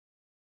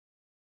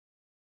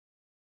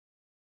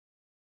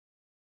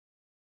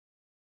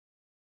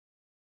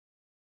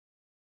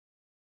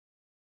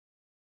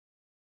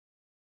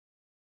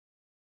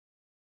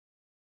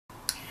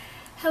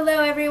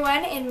Hello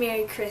everyone and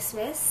Merry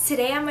Christmas.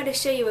 Today I'm going to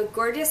show you a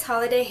gorgeous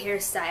holiday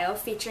hairstyle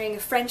featuring a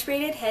French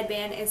braided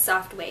headband and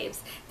soft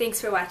waves. Thanks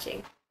for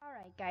watching.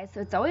 Alright guys, so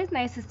it's always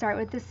nice to start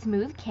with a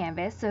smooth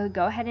canvas, so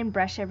go ahead and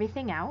brush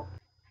everything out.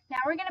 Now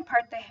we're going to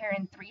part the hair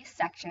in 3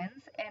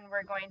 sections and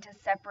we're going to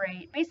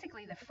separate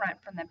basically the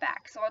front from the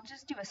back. So I'll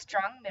just do a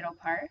strong middle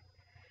part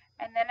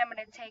and then I'm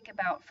going to take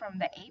about from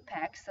the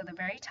apex, so the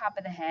very top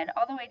of the head,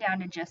 all the way down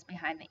to just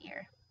behind the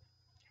ear.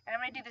 And I'm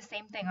going to do the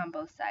same thing on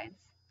both sides.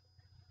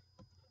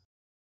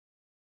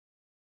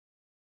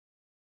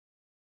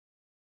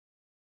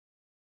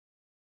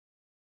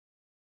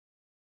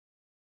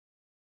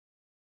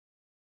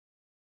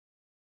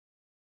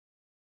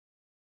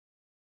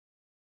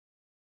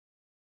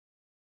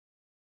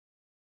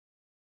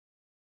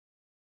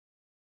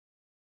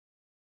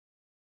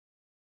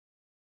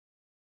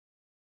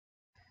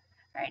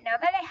 Alright, now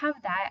that I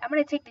have that, I'm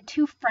going to take the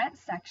 2 front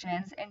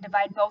sections and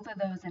divide both of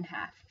those in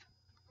half.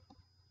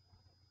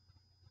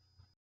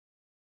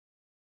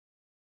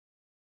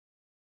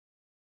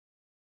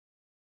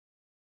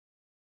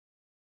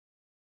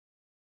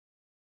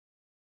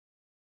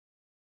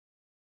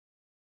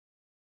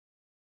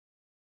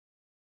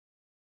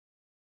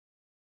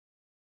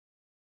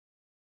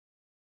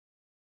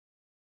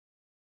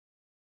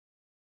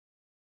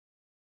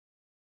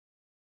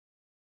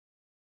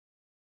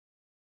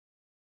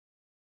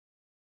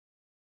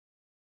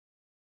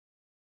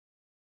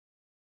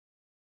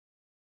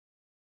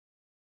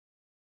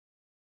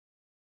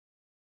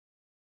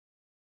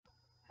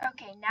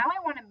 Okay, now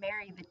I want to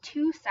marry the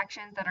 2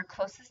 sections that are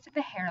closest to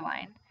the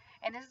hairline,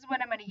 and this is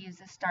what I'm going to use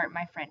to start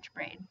my French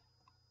braid.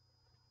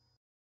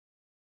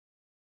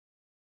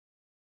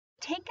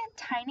 Take a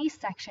tiny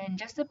section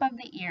just above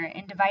the ear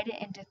and divide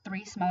it into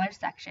 3 smaller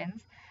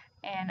sections,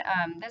 and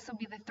this will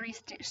be the 3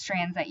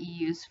 strands that you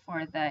use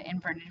for the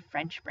inverted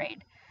French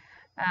braid.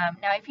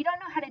 Now, if you don't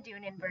know how to do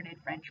an inverted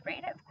French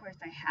braid, of course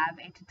I have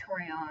a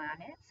tutorial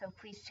on it, so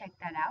please check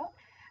that out.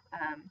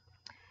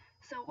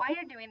 So while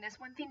you're doing this,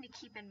 one thing to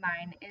keep in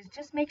mind is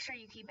just make sure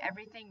you keep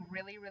everything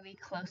really, really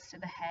close to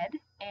the head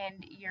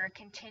and you're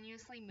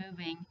continuously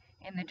moving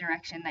in the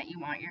direction that you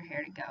want your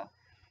hair to go.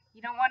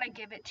 You don't want to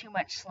give it too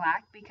much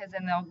slack because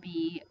then there'll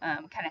be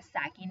kind of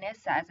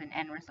sagginess as an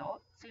end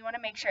result. So you want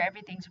to make sure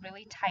everything's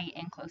really tight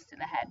and close to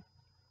the head.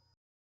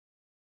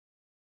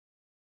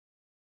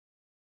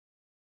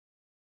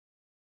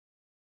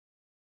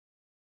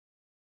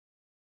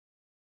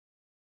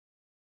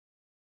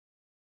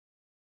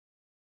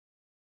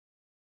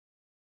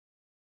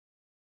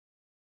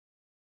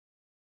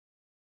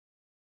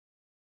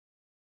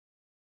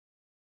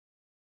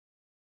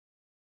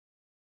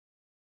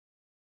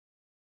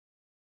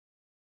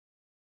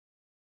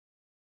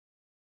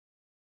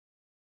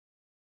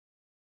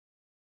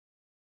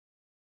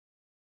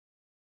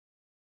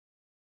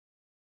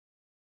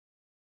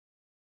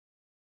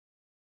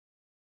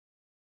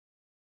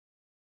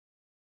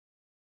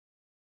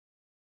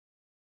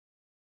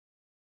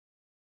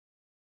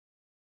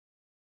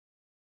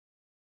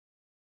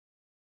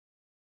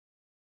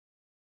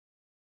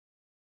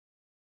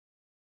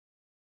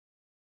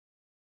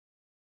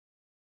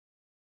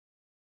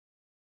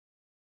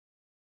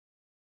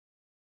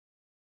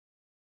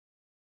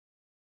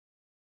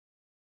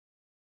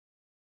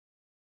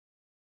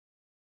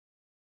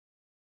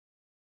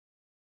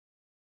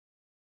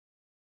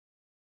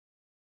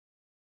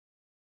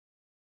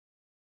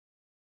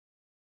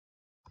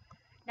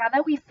 Now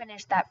that we've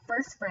finished that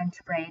first French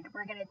braid,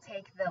 we're going to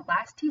take the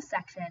last 2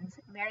 sections,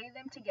 marry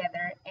them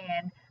together,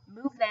 and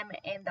move them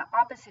in the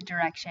opposite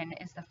direction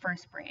as the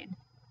first braid.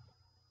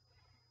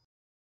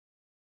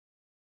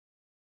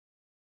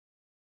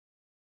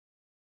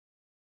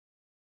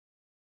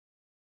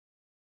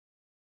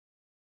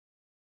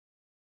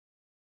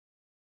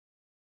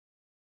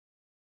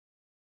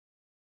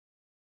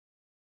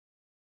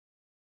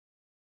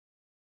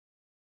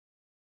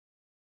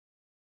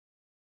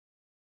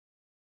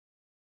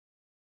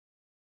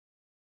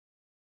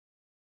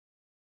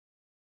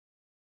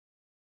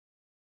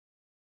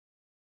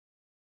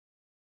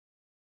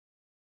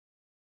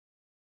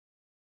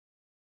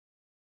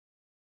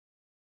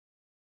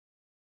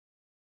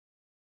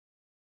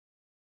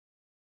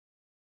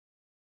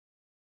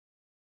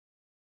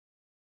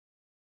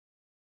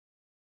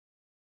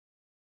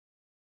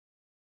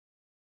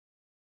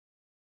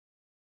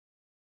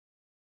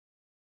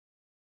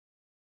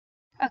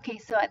 Okay,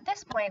 so at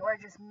this point, we're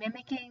just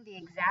mimicking the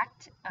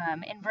exact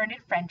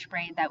inverted French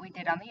braid that we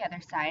did on the other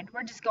side.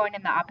 We're just going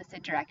in the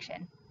opposite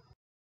direction.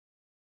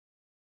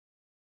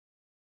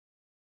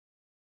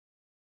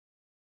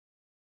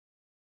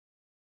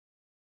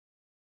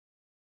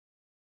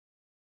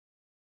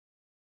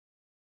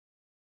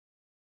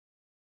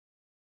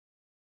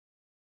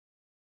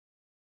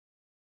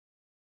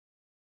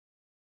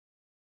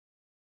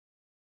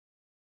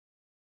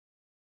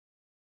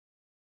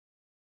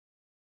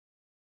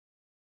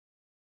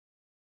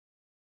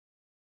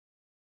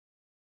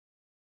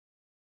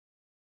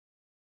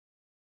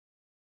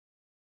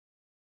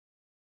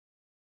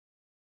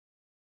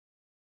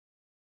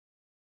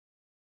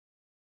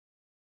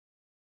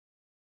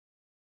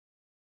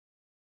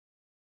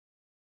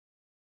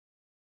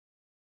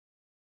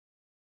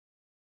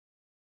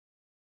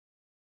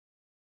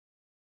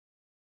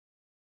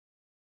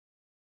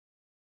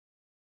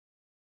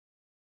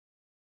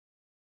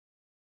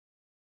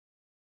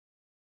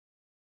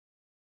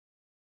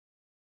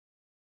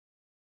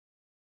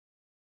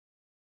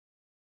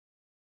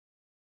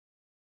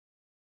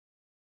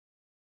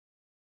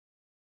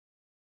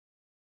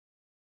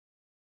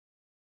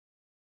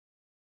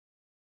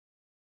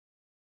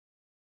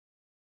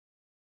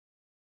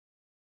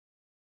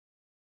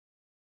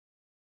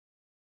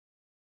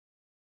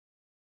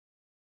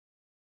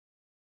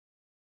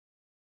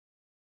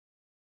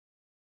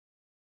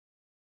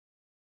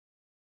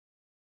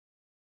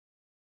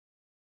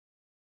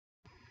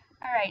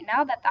 Alright,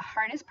 now that the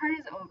hardest part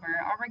is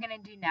over, all we're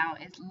going to do now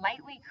is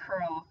lightly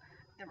curl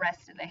the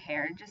rest of the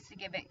hair just to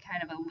give it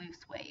kind of a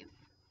loose wave.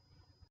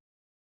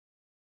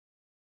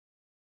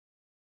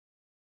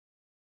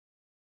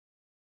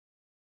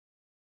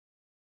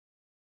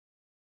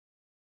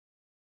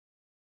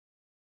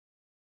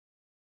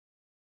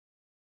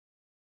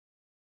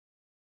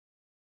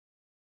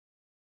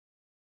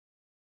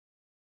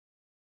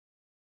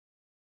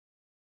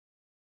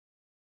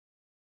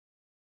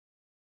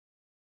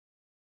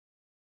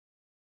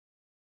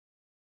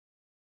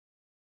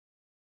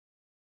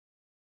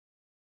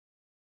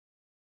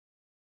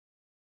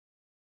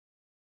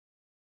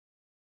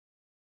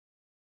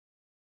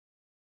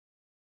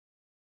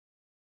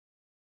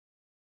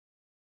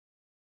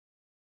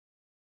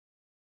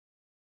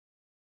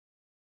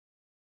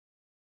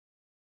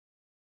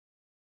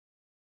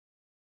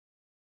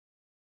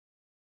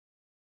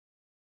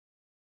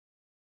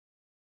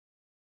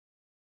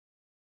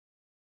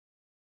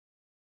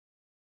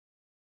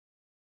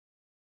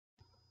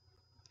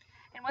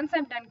 And once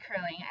I'm done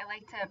curling, I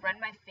like to run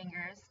my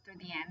fingers through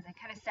the ends and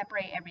kind of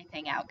separate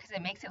everything out because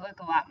it makes it look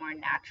a lot more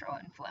natural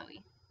and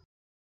flowy.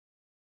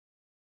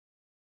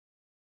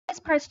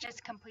 This part's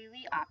just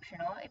completely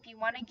optional. If you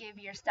want to give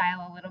your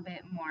style a little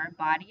bit more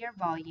body or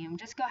volume,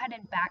 just go ahead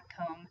and back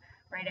comb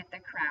right at the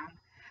crown.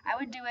 I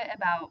would do it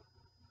about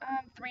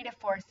 3 to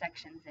 4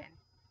 sections in.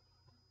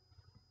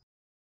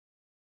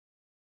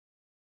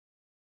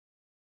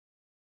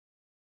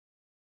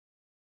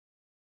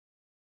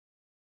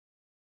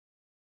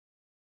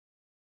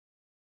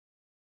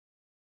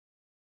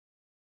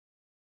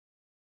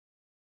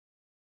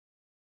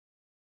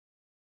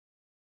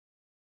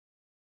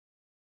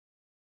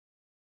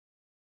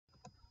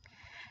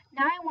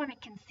 Now I want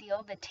to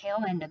conceal the tail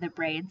end of the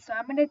braid, so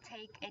I'm going to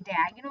take a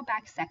diagonal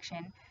back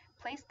section,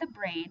 place the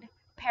braid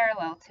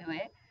parallel to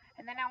it,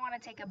 and then I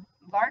want to take a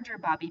larger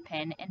bobby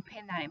pin and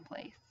pin that in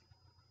place.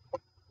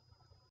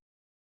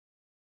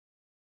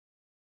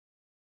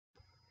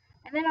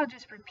 And then I'll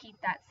just repeat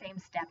that same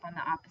step on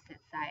the opposite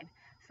side.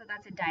 So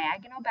that's a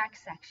diagonal back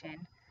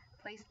section,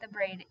 place the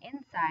braid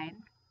inside,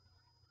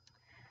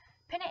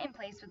 pin it in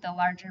place with the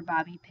larger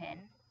bobby pin,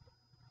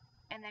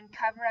 and then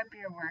cover up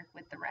your work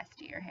with the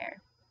rest of your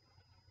hair.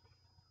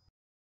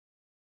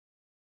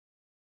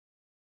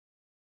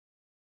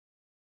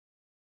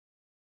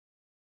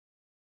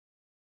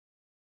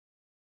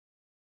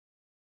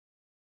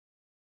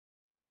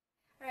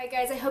 Alright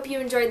guys, I hope you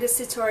enjoyed this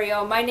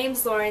tutorial. My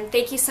name's Lauren.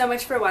 Thank you so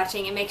much for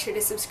watching and make sure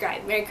to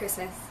subscribe. Merry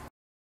Christmas.